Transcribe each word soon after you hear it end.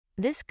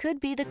This could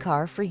be the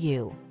car for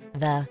you.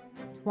 The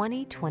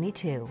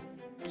 2022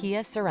 Kia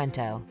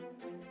Sorento.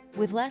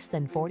 With less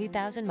than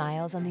 40,000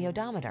 miles on the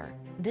odometer,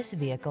 this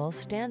vehicle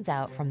stands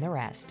out from the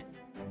rest.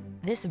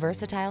 This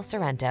versatile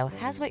Sorento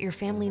has what your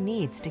family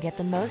needs to get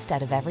the most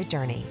out of every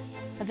journey.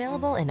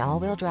 Available in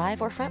all-wheel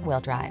drive or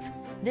front-wheel drive,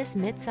 this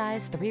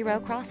mid-size 3-row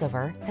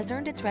crossover has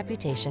earned its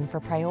reputation for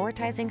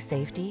prioritizing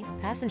safety,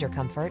 passenger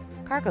comfort,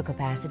 cargo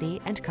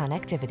capacity, and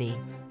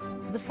connectivity.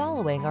 The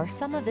following are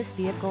some of this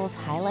vehicle's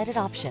highlighted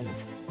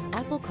options: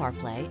 Apple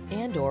CarPlay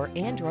and/or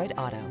Android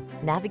Auto,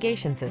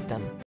 navigation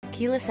system,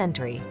 keyless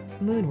entry,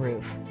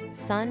 moonroof,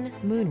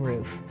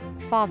 moonroof,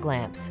 fog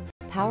lamps,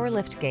 power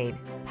liftgate,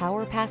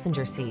 power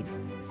passenger seat,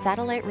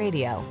 satellite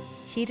radio,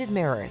 heated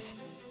mirrors.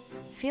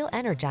 Feel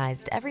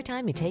energized every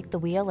time you take the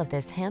wheel of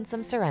this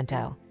handsome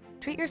Sorento.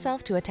 Treat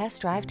yourself to a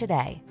test drive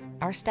today.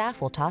 Our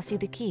staff will toss you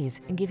the keys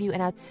and give you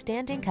an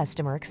outstanding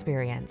customer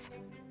experience.